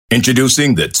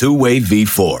Introducing the Two-Way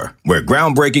V4, where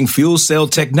groundbreaking fuel cell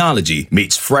technology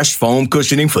meets fresh foam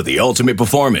cushioning for the ultimate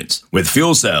performance. With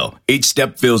Fuel Cell, each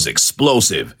step feels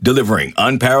explosive, delivering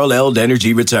unparalleled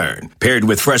energy return. Paired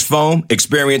with fresh foam,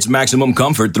 experience maximum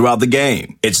comfort throughout the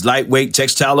game. Its lightweight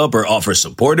textile upper offers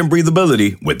support and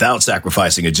breathability without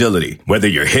sacrificing agility. Whether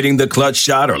you're hitting the clutch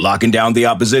shot or locking down the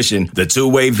opposition, the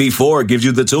Two-Way V4 gives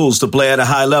you the tools to play at a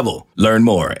high level. Learn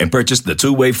more and purchase the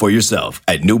Two-Way for yourself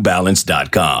at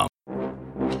newbalance.com.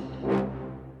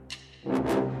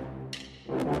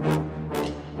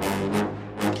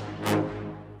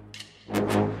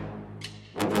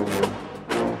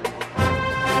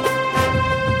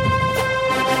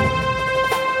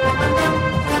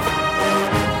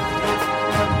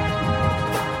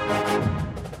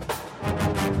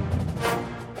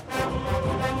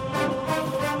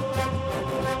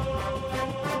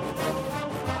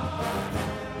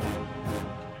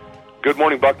 Good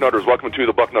morning, Bucknutters. Welcome to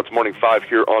the Bucknuts Morning 5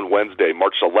 here on Wednesday,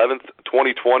 March 11th,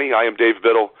 2020. I am Dave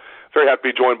Biddle. Very happy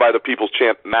to be joined by the People's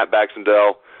Champ, Matt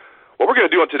Baxendale. What we're going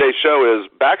to do on today's show is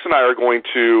Bax and I are going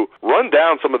to run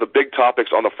down some of the big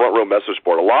topics on the front row message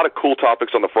board. A lot of cool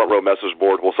topics on the front row message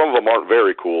board. Well, some of them aren't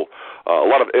very cool. A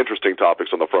lot of interesting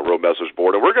topics on the front row message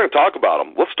board, and we're going to talk about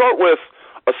them. Let's start with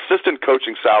assistant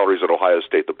coaching salaries at Ohio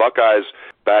State. The Buckeyes,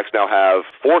 Bax, now have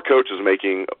four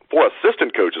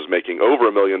assistant coaches making over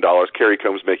 $1 million. Kerry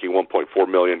Combs making $1.4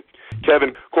 million.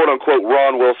 Kevin, quote-unquote,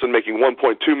 Ron Wilson making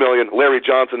 $1.2 million. Larry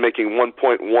Johnson making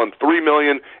 $1.13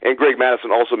 million. And Greg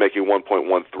Madison also making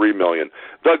 $1.13 million.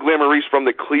 Doug Lamorese from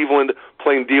the Cleveland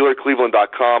Plain Dealer,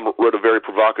 Cleveland.com, wrote a very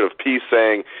provocative piece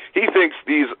saying he thinks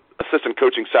these assistant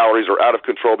coaching salaries are out of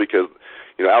control because,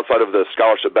 outside of the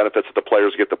scholarship benefits that the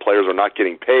players get, the players are not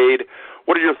getting paid.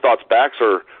 What are your thoughts, Bax?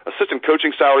 Are assistant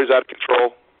coaching salaries out of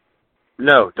control?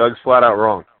 No, Doug's flat out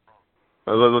wrong.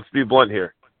 Let's be blunt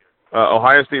here.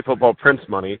 Ohio State football prints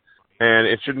money, and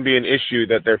it shouldn't be an issue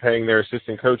that they're paying their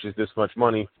assistant coaches this much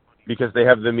money because they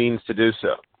have the means to do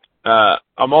so.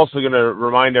 I'm also going to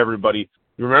remind everybody,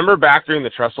 remember back during the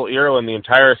Tressel era when the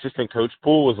entire assistant coach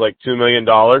pool was like $2 million,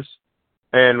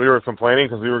 and we were complaining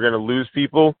because we were going to lose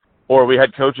people, or we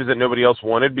had coaches that nobody else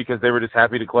wanted because they were just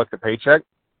happy to collect a paycheck?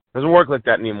 It doesn't work like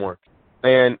that anymore.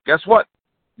 And guess what?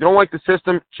 You don't like the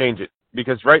system, change it.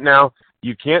 Because right now,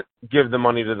 you can't give the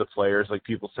money to the players like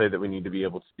people say that we need to be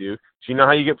able to do. So you know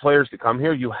how you get players to come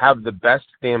here? You have the best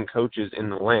damn coaches in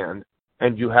the land,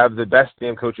 and you have the best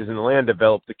damn coaches in the land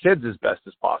develop the kids as best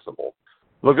as possible.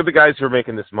 Look at the guys who are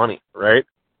making this money, right?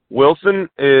 Wilson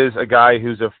is a guy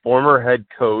who's a former head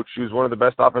coach, who's one of the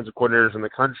best offensive coordinators in the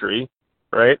country,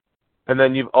 right? And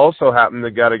then you've also happened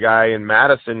to got a guy in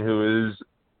Madison who is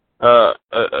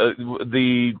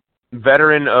the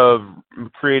veteran of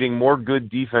creating more good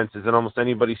defenses than almost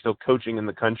anybody still coaching in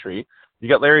the country. You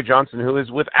got Larry Johnson, who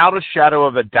is without a shadow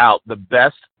of a doubt the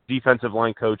best defensive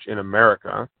line coach in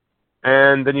America.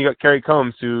 And then you got Kerry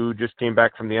Combs, who just came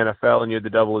back from the NFL, and you had to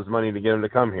double his money to get him to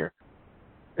come here.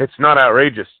 It's not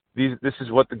outrageous. This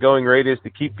is what the going rate is to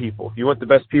keep people. If you want the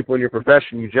best people in your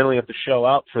profession, you generally have to shell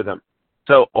out for them.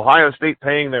 So Ohio State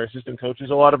paying their assistant coaches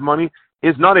a lot of money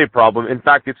is not a problem. In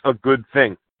fact, it's a good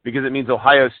thing because it means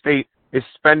Ohio State is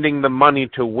spending the money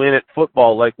to win at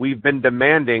football like we've been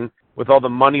demanding with all the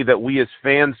money that we as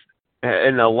fans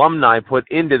and alumni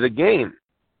put into the game.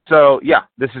 So, yeah,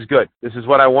 this is good. This is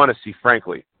what I want to see,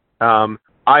 frankly. I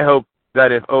hope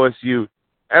that if OSU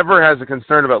ever has a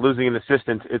concern about losing an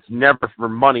assistant, it's never for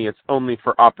money. It's only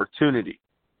for opportunity.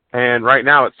 And right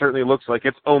now, it certainly looks like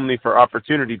it's only for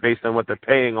opportunity based on what they're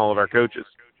paying all of our coaches.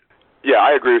 Yeah,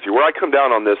 I agree with you. Where I come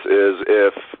down on this is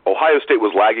if Ohio State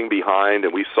was lagging behind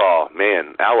and we saw,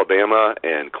 Alabama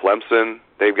and Clemson,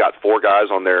 they've got four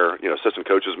guys on their assistant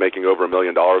coaches making over $1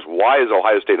 million. Why is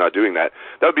Ohio State not doing that?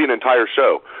 That would be an entire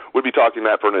show. We'd be talking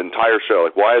that for an entire show.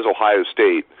 Like, why is Ohio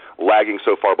State lagging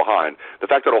so far behind? The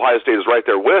fact that Ohio State is right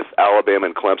there with Alabama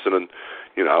and Clemson, and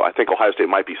I think Ohio State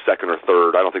might be second or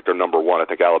third. I don't think they're number one. I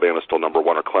think Alabama's still number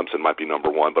one, or Clemson might be number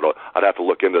one, but I'd have to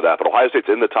look into that. But Ohio State's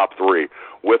in the top three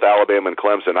with Alabama and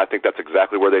Clemson. I think that's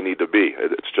exactly where they need to be.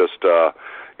 It's just the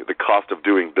cost of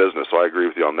doing business, so I agree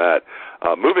with you on that.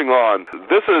 Moving on,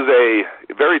 this is a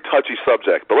very touchy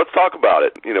subject, but let's talk about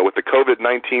it. With the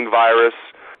COVID-19 virus,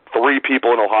 3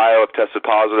 people in Ohio have tested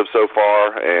positive so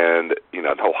far, and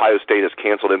Ohio State has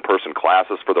canceled in-person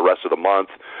classes for the rest of the month.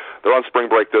 They're on spring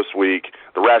break this week.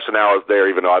 The rationale is there,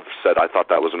 even though I've said I thought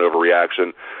that was an overreaction.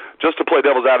 Just to play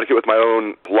devil's advocate with my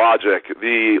own logic,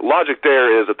 the logic there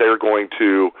is that they're going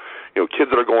to, kids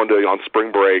that are going to on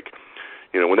spring break,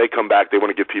 when they come back, they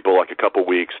want to give people like a couple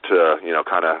weeks to,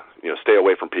 stay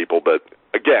away from people. But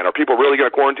Again, are people really going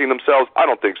to quarantine themselves? I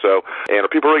don't think so. And are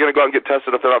people really going to go out and get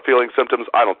tested if they're not feeling symptoms?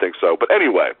 I don't think so. But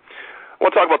anyway, I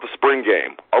want to talk about the spring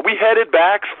game. Are we headed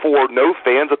back for no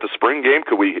fans at the spring game?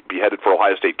 Could we be headed for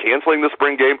Ohio State canceling the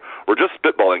spring game? We're just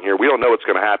spitballing here. We don't know what's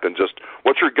going to happen. Just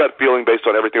what's your gut feeling based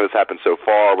on everything that's happened so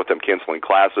far with them canceling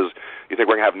classes? You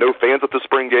think we're going to have no fans at the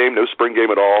spring game, no spring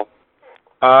game at all?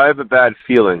 I have a bad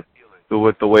feeling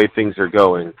with the way things are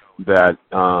going that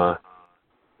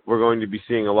we're going to be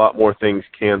seeing a lot more things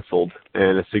canceled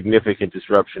and a significant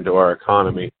disruption to our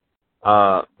economy.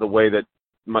 The way that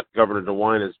Governor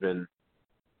DeWine has been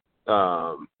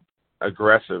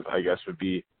aggressive, I guess, would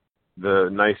be the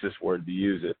nicest word to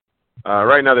use it.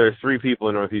 Right now, there are 3 people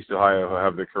in Northeast Ohio who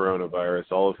have the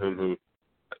coronavirus, all of whom who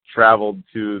traveled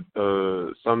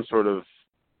to some sort of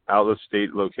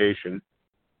out-of-state location,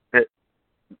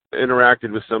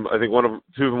 interacted with some. I think 2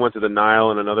 of them went to the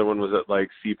Nile, and another one was at like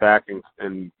CPAC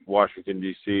in Washington,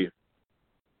 D.C.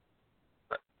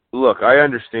 Look, I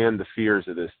understand the fears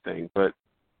of this thing, but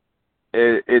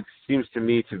it seems to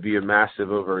me to be a massive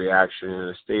overreaction in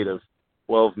a state of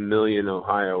 12 million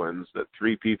Ohioans that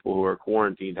 3 people who are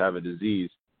quarantined have a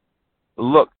disease.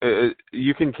 Look,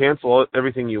 you can cancel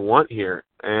everything you want here,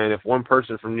 and if one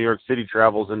person from New York City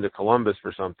travels into Columbus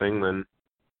for something, then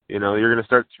you're going to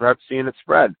start perhaps seeing it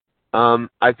spread.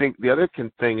 I think the other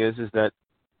thing is that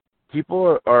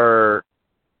people are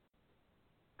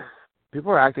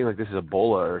acting like this is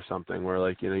Ebola or something, where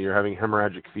you're having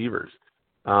hemorrhagic fevers.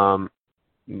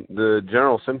 The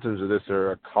general symptoms of this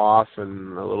are a cough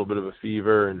and a little bit of a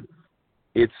fever, and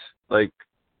it's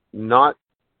not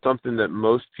something that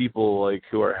most people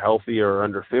who are healthy or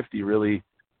under 50 really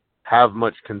have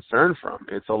much concern from.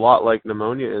 It's a lot like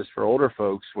pneumonia is for older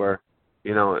folks, where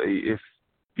if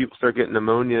people start getting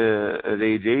pneumonia at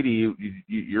age 80,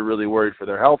 you're really worried for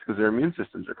their health because their immune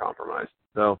systems are compromised.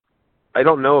 So I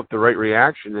don't know if the right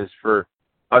reaction is for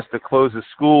us to close a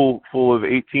school full of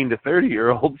 18 to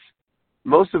 30-year-olds,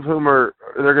 most of whom they're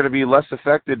going to be less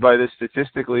affected by this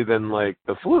statistically than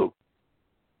the flu.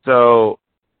 So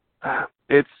and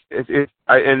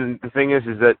the thing is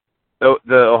that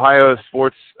the Ohio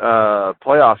sports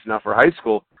playoffs now for high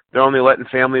school, they're only letting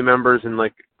family members and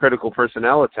critical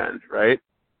personnel attend, right?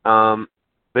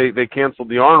 They canceled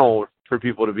the Arnold for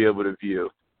people to be able to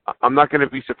view. I'm not going to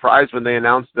be surprised when they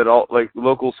announce that all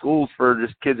local schools for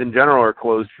just kids in general are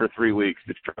closed for 3 weeks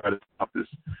to try to stop this.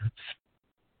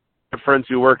 Friends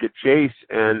who work at Chase,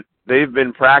 and they've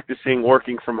been practicing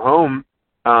working from home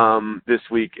this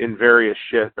week in various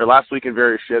shifts, or last week in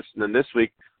various shifts, and then this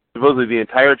week, supposedly the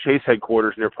entire Chase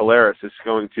headquarters near Polaris is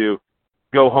going to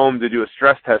go home to do a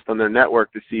stress test on their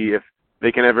network to see if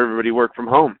they can have everybody work from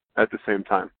home at the same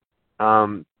time.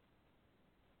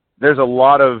 There's a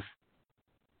lot of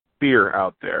fear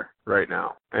out there right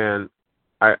now, and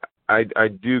I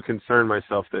do concern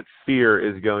myself that fear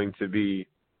is going to be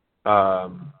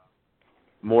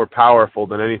more powerful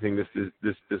than anything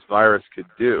this virus could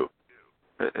do.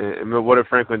 And what did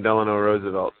Franklin Delano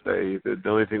Roosevelt say? The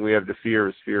only thing we have to fear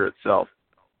is fear itself.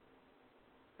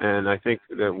 And I think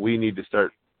that we need to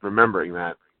start remembering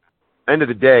that. End of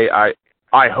the day,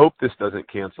 I hope this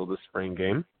doesn't cancel the spring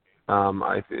game.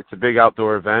 It's a big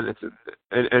outdoor event.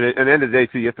 And at the end of the day,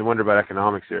 too, you have to wonder about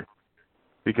economics here,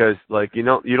 because you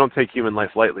don't take human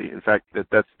life lightly. In fact,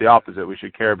 that's the opposite. We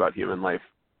should care about human life.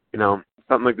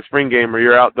 Something like the spring game where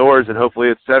you're outdoors and hopefully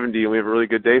it's 70 and we have a really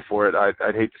good day for it.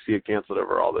 I'd hate to see it canceled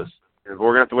over all this. But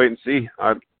we're gonna have to wait and see.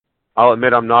 I'll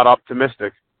admit I'm not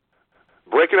optimistic.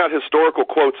 Breaking out historical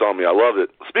quotes on me. I love it.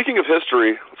 Speaking of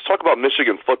history, let's talk about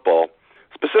Michigan football,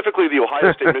 specifically the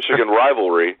Ohio State-Michigan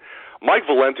rivalry. Mike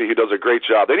Valenti, who does a great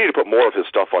job, they need to put more of his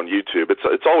stuff on YouTube.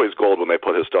 It's always gold when they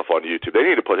put his stuff on YouTube. They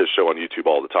need to put his show on YouTube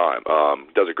all the time.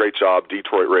 Does a great job.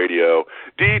 Detroit Radio.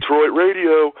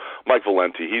 Mike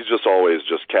Valenti, he's just always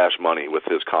just cash money with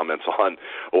his comments on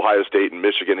Ohio State and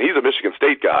Michigan. He's a Michigan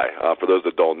State guy, for those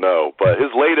that don't know. But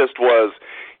his latest was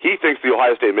he thinks the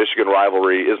Ohio State-Michigan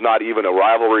rivalry is not even a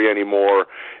rivalry anymore.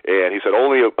 And he said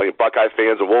only Buckeye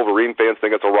fans and Wolverine fans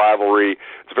think it's a rivalry.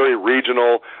 It's very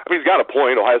regional. I mean, he's got a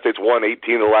point. Ohio State's won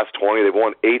 18 of the last 20. They've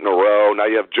won 8 in a row. Now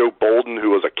you have Joe Bolden, who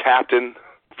was a captain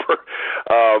for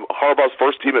Harbaugh's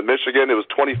first team at Michigan. It was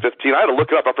 2015. I had to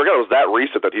look it up. I forgot it was that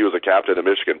recent that he was a captain at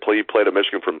Michigan. He played at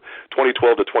Michigan from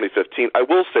 2012 to 2015. I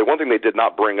will say one thing they did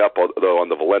not bring up, though, on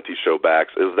the Valenti show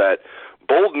backs is that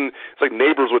Bolden is like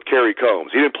neighbors with Kerry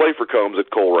Combs. He didn't play for Combs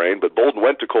at Coleraine, but Bolden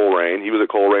went to Coleraine. He was at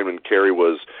Coleraine when Kerry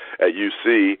was at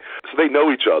UC, so they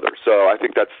know each other. So I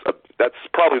think that's That's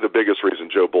probably the biggest reason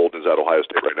Joe Bolden's at Ohio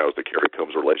State right now is the Kerry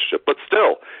Combs relationship. But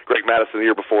still, Greg Madison the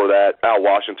year before that, Al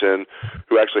Washington,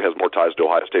 who actually has more ties to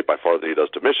Ohio State by far than he does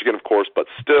to Michigan, of course. But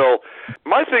still,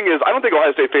 my thing is, I don't think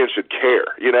Ohio State fans should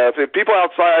care. You know, if people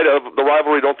outside of the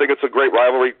rivalry don't think it's a great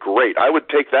rivalry, great. I would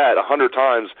take that 100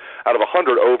 times out of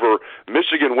 100 over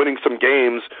Michigan winning some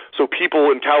games so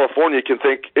people in California can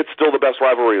think it's still the best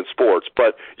rivalry in sports.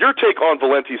 But your take on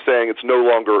Valenti saying it's no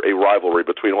longer a rivalry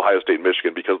between Ohio State and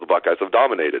Michigan because the Buckeyes have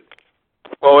dominated.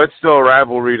 Well, it's still a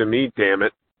rivalry to me, damn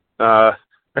it.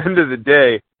 End of the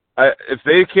day, if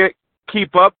they can't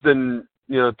keep up, then,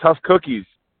 you know, tough cookies.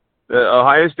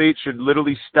 Ohio State should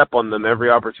literally step on them every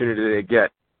opportunity they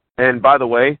get. And by the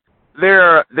way, they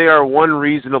are one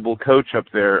reasonable coach up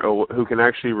there who can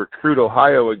actually recruit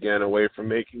Ohio again away from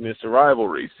making this a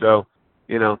rivalry. So,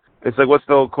 you know, it's like, what's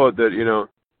the old quote that, you know,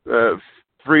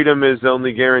 freedom is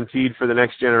only guaranteed for the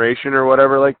next generation or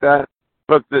whatever like that?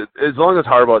 Look, as long as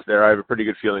Harbaugh's there, I have a pretty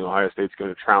good feeling Ohio State's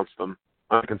going to trounce them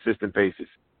on a consistent basis.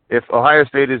 If Ohio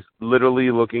State is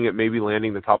literally looking at maybe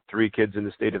landing the top 3 kids in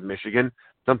the state of Michigan,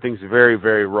 something's very,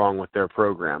 very wrong with their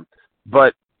program.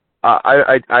 But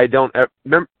I don't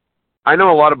remember. I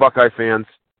know a lot of Buckeye fans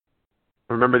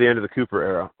remember the end of the Cooper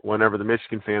era, whenever the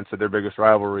Michigan fans said their biggest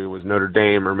rivalry was Notre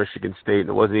Dame or Michigan State, and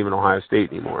it wasn't even Ohio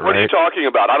State anymore. What are you talking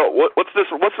about? What's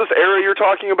this era you're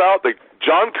talking about? The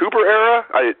John Cooper era?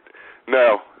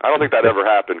 No, I don't think that ever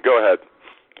happened. Go ahead.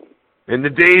 In the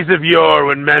days of yore,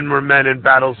 when men were men and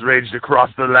battles raged across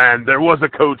the land, there was a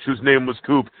coach whose name was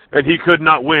Coop, and he could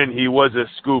not win. He was a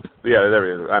scoop. Yeah, there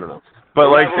we go. I don't know. But,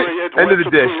 like, end of the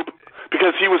day.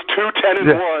 Because he was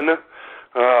 2-10-1.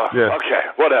 Yeah. Okay,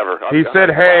 whatever. He said,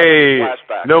 hey.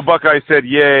 No Buckeye said,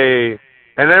 yay.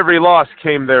 And every loss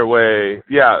came their way.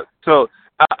 Yeah, so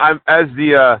I'm as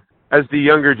the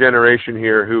younger generation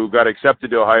here who got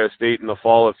accepted to Ohio State in the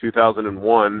fall of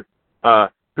 2001,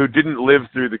 who didn't live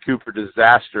through the Cooper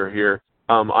disaster here,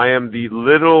 I am the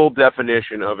literal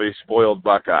definition of a spoiled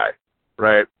Buckeye,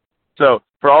 right? So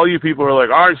for all you people who are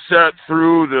like, I sat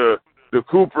through the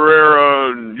Cooper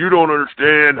era and you don't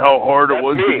understand how hard it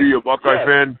was to be a Buckeye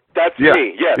fan. That's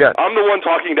me, yes. Yeah. I'm the one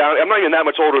talking down. I'm not even that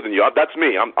much older than you. That's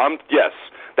me. Yes,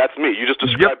 that's me. You just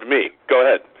described me. Go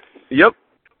ahead. Yep.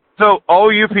 So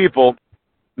all you people,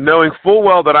 knowing full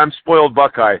well that I'm spoiled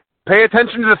Buckeye, pay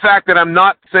attention to the fact that I'm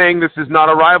not saying this is not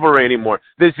a rivalry anymore.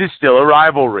 This is still a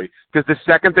rivalry. Because the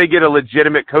second they get a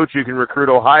legitimate coach who can recruit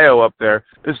Ohio up there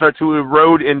and start to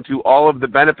erode into all of the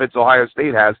benefits Ohio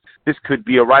State has, this could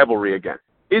be a rivalry again.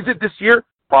 Is it this year?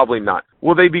 Probably not.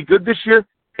 Will they be good this year?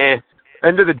 End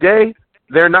of the day,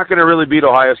 they're not going to really beat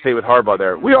Ohio State with Harbaugh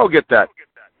there. We all get that.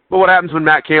 But what happens when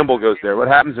Matt Campbell goes there? What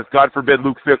happens if, God forbid,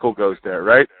 Luke Fickell goes there,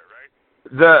 right?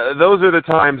 Those are the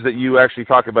times that you actually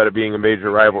talk about it being a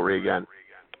major rivalry again.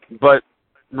 But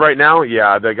right now,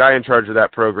 yeah, the guy in charge of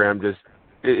that program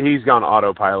he's gone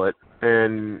autopilot,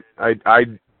 and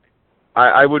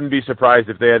I wouldn't be surprised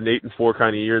if they had an 8-4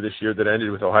 kind of year this year that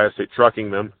ended with Ohio State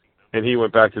trucking them, and he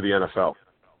went back to the NFL.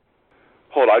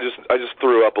 Hold on, I just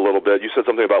threw up a little bit. You said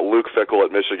something about Luke Fickell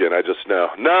at Michigan.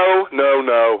 No.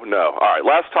 All right,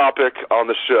 last topic on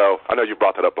the show. I know you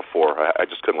brought that up before. I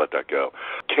just couldn't let that go.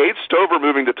 Cade Stover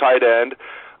moving to tight end.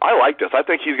 I like this. I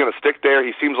think he's going to stick there.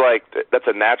 He seems like that's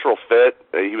a natural fit.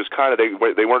 He was kind of, they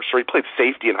weren't sure. He played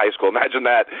safety in high school. Imagine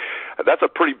that. That's a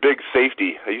pretty big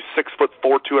safety. He's 6'4",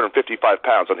 255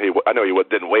 pounds. And I know he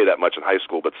didn't weigh that much in high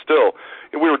school, but still,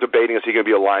 we were debating, is he going to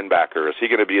be a linebacker? Is he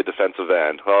going to be a defensive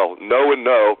end? Well, no and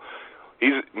no.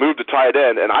 He's moved to tight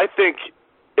end, and I think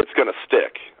it's going to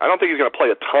stick. I don't think he's going to play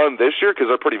a ton this year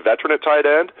because they're pretty veteran at tight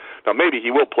end. Now, maybe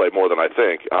he will play more than I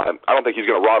think. I don't think he's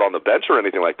going to rot on the bench or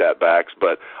anything like that, Bax,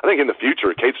 but I think in the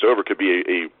future, Cade Stover could be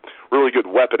a really good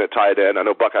weapon at tight end. I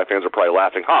know Buckeye fans are probably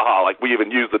laughing, like we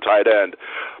even use the tight end.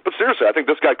 But seriously, I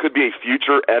think this guy could be a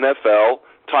future NFL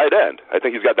tight end. I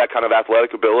think he's got that kind of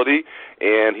athletic ability,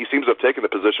 and he seems to have taken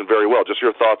the position very well. Just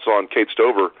your thoughts on Cade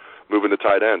Stover moving to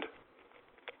tight end.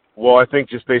 Well, I think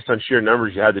just based on sheer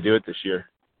numbers, you had to do it this year.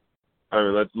 I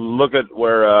mean, let's look at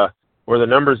where the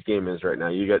numbers game is right now.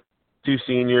 You got 2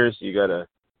 seniors. You got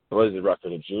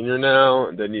Ruffin, a junior now,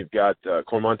 and then you've got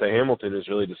Cormonte Hamilton, who's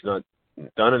really just not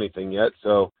done anything yet.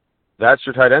 So that's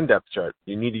your tight end depth chart.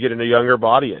 You need to get a younger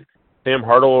body in. Sam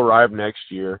Hartle will arrive next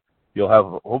year. You'll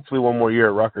have hopefully one more year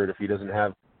at Ruckert if he doesn't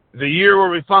have the year where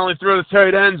we finally throw the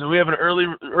tight ends and we have an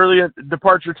early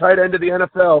departure tight end to the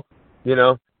NFL. You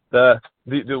know, the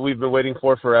we've been waiting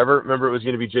for forever. Remember, it was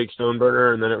going to be Jake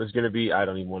Stoneburner, and then it was going to be, I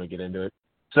don't even want to get into it.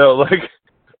 So,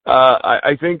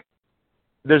 I think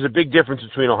there's a big difference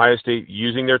between Ohio State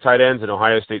using their tight ends and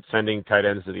Ohio State sending tight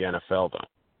ends to the NFL,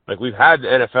 though. We've had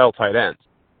NFL tight ends.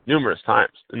 numerous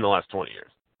times in the last 20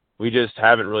 years. We just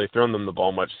haven't really thrown them the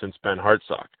ball much since Ben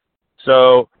Hartsock.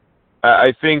 So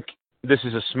I think this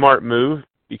is a smart move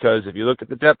because if you look at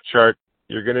the depth chart,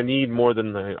 you're going to need more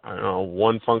than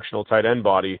one functional tight end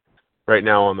body right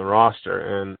now on the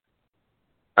roster. And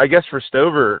I guess for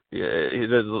Stover,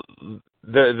 the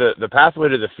pathway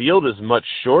to the field is much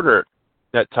shorter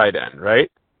at tight end,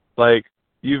 right? Like,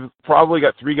 you've probably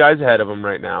got three guys ahead of him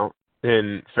right now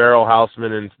in Farrell,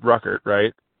 Houseman, and Ruckert,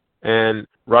 right? And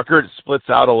Ruckert splits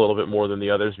out a little bit more than the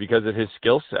others because of his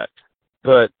skill set.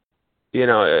 But,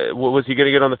 was he going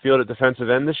to get on the field at defensive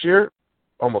end this year?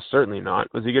 Almost certainly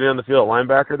not. Was he getting on the field at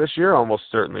linebacker this year? Almost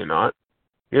certainly not.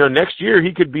 Next year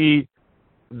he could be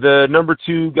the number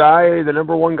 2 guy, the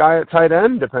number 1 guy at tight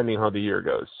end, depending how the year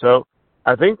goes. So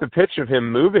I think the pitch of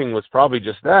him moving was probably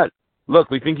just that.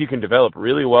 Look, we think you can develop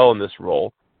really well in this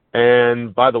role.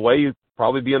 And by the way, you'd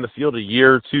probably be on the field a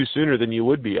year or two sooner than you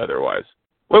would be otherwise.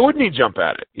 Why wouldn't he jump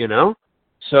at it,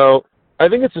 So I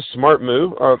think it's a smart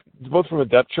move, both from a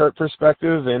depth chart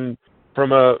perspective and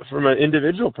from an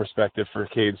individual perspective for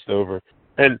Cade Stover.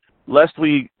 And lest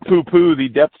we poo-poo the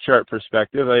depth chart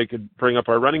perspective, I could bring up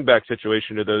our running back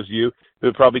situation to those of you who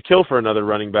would probably kill for another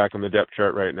running back on the depth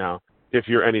chart right now, if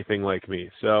you're anything like me.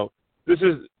 So this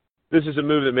is a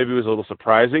move that maybe was a little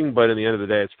surprising, but in the end of the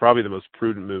day, it's probably the most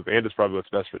prudent move, and it's probably what's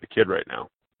best for the kid right now.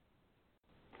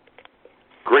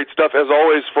 Great stuff, as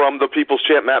always, from the People's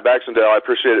Champ, Matt Baxendale. I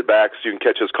appreciate it, Bax. You can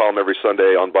catch his column every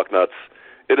Sunday on Bucknuts.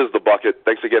 It is the bucket.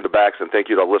 Thanks again to Bax, and thank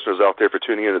you to our listeners out there for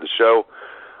tuning into the show.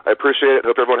 I appreciate it.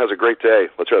 Hope everyone has a great day.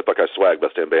 Let's try the Buckeye Swag,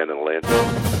 best damn band in the land.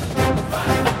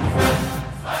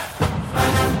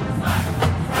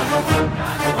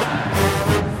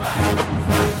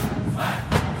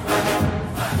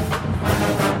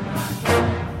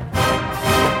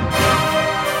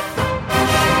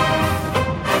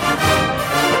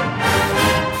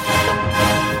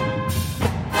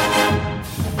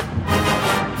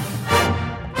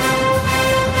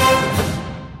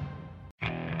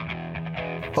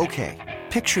 Okay,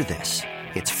 picture this.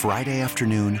 It's Friday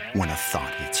afternoon when a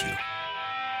thought hits you.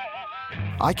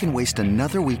 I can waste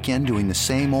another weekend doing the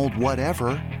same old whatever,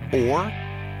 or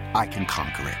I can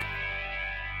conquer it.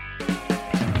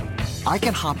 I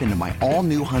can hop into my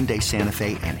all-new Hyundai Santa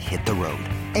Fe and hit the road.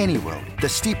 Any road. The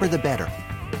steeper, the better.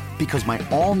 Because my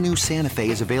all-new Santa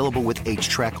Fe is available with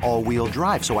H-Track all-wheel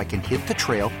drive, so I can hit the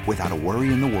trail without a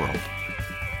worry in the world.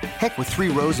 Heck, with 3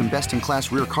 rows and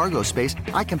best-in-class rear cargo space,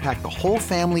 I can pack the whole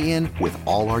family in with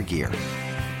all our gear.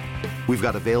 We've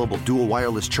got available dual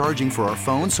wireless charging for our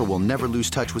phones, so we'll never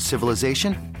lose touch with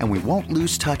civilization, and we won't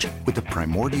lose touch with the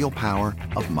primordial power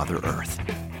of Mother Earth.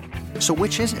 So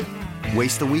which is it?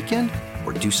 Waste the weekend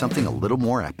or do something a little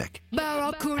more epic?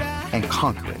 And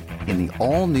conquer it in the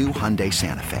all-new Hyundai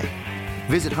Santa Fe.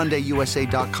 Visit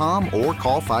HyundaiUSA.com or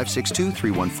call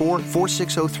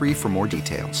 562-314-4603 for more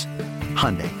details.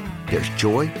 Hyundai. There's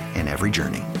joy in every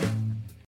journey.